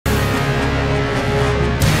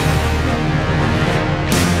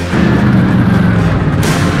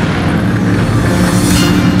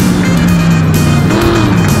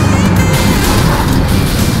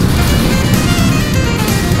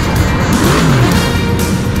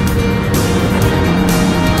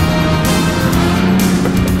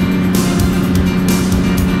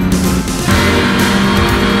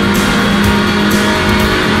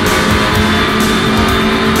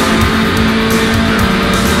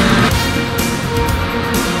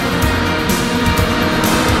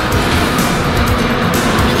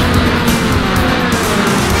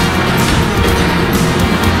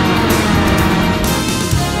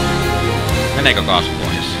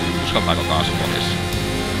pois.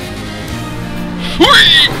 Hui!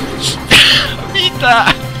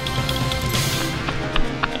 Mitä?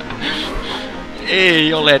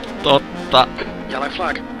 Ei ole totta. Yellow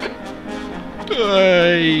flag.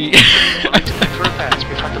 Ei. For repairs,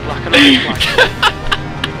 we've had the black and orange flag.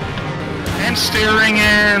 And steering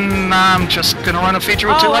in, I'm just gonna run a feature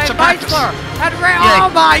with 2 laps of practice. Oh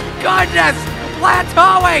my goodness!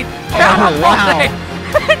 Plateauing! Oh, wow.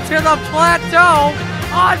 To the plateau!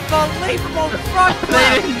 Unbelievable front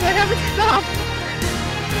flip! They haven't stopped.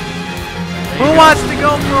 Who wants to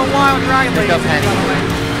go for a wild ride, ladies and gentlemen?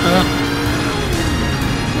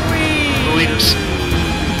 The leaders.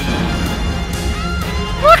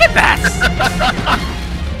 Look at that!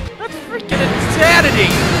 That's freaking insanity!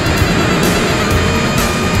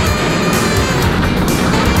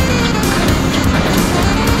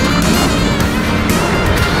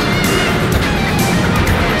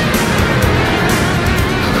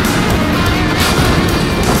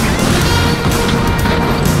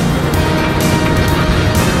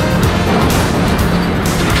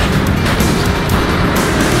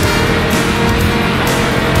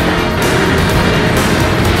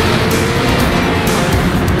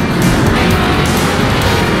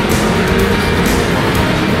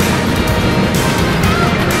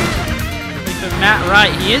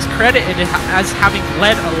 Right, he is credited as having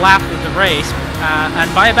led a lap of the race,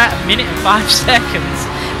 and by about 1 minute and 5 seconds,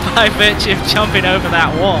 by virtue of jumping over that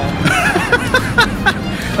wall.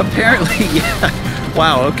 Apparently, yeah.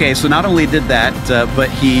 Wow, okay, so not only did that, but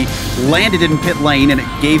he landed in pit lane and it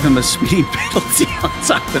gave him a speeding penalty on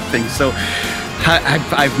top of things. So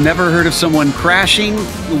I've never heard of someone crashing,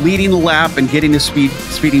 leading the lap, and getting a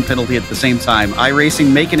speeding penalty at the same time.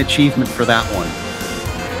 iRacing, make an achievement for that one.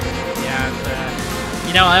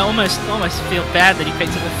 You know, I almost feel bad that he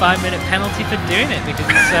picked up a 5-minute penalty for doing it,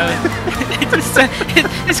 because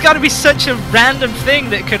it's got to be such a random thing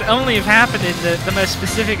that could only have happened in the most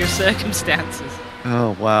specific of circumstances.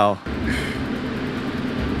 Oh, wow.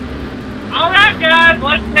 Alright guys,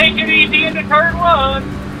 let's take it easy into turn 1.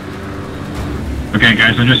 Okay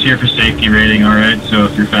guys, I'm just here for safety rating, alright? So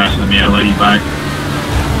if you're faster than me, I'll let you by.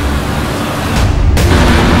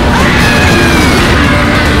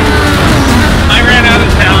 I ran out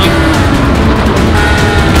of town.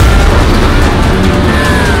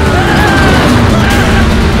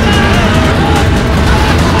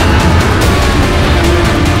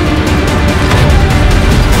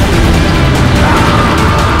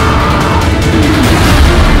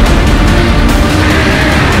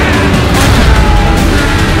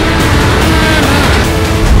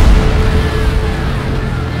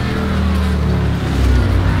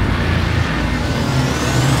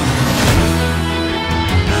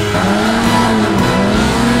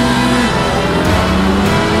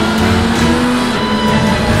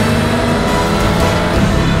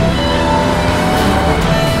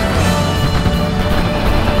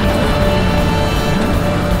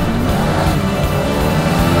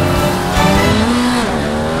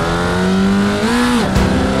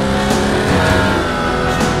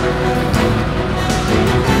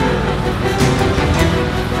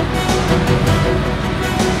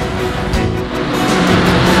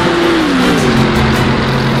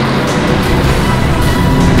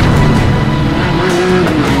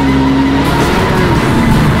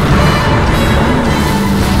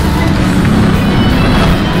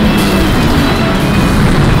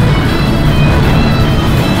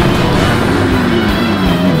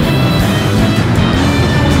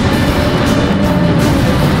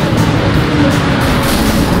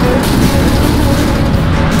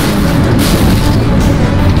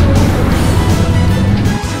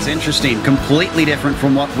 Interesting, completely different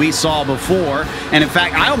from what we saw before. And in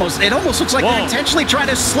fact, it almost looks like they're intentionally trying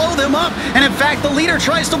to slow them up. And in fact, the leader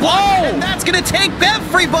tries to block, and that's going to take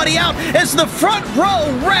everybody out as the front row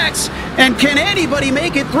wrecks. And can anybody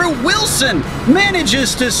make it through? Wilson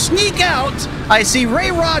manages to sneak out. I see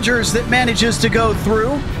Ray Rogers that manages to go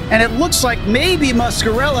through, and it looks like maybe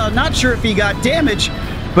Muscarella. Not sure if he got damaged.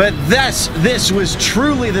 But this was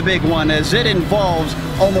truly the big one, as it involves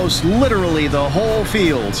almost literally the whole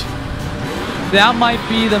field. That might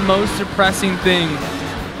be the most depressing thing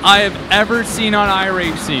I have ever seen on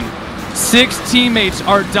iRacing. 6 teammates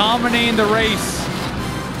are dominating the race.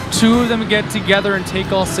 2 of them get together and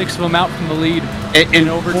take all 6 of them out from the lead in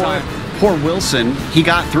overtime. Poor Wilson, he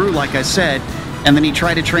got through, like I said, and then he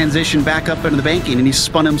tried to transition back up into the banking, and he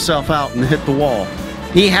spun himself out and hit the wall.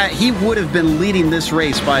 He would have been leading this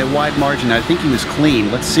race by a wide margin. I think he was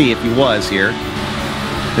clean. Let's see if he was here.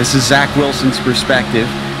 This is Zach Wilson's perspective.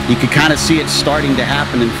 You could kind of see it starting to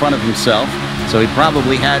happen in front of himself. So he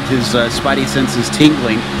probably had his spidey senses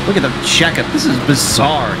tingling. Look at the checkup. This is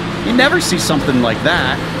bizarre. You never see something like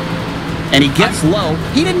that. And he gets low.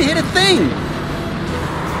 He didn't hit a thing.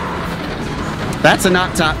 That's a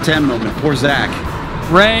not top 10 moment. Poor Zach.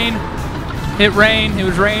 Rain. Hit rain. It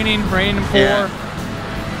was raining. Rain and 4. Yeah.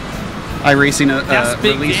 iRacing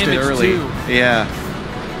big released it damage, early. too. Yeah.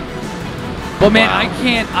 But man, Wow.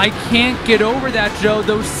 I can't get over that, Joe.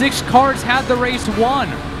 Those 6 cars had the race won.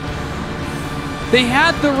 They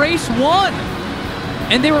had the race won.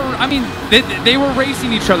 And they were, I mean, they were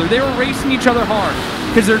racing each other. They were racing each other hard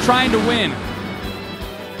because they're trying to win.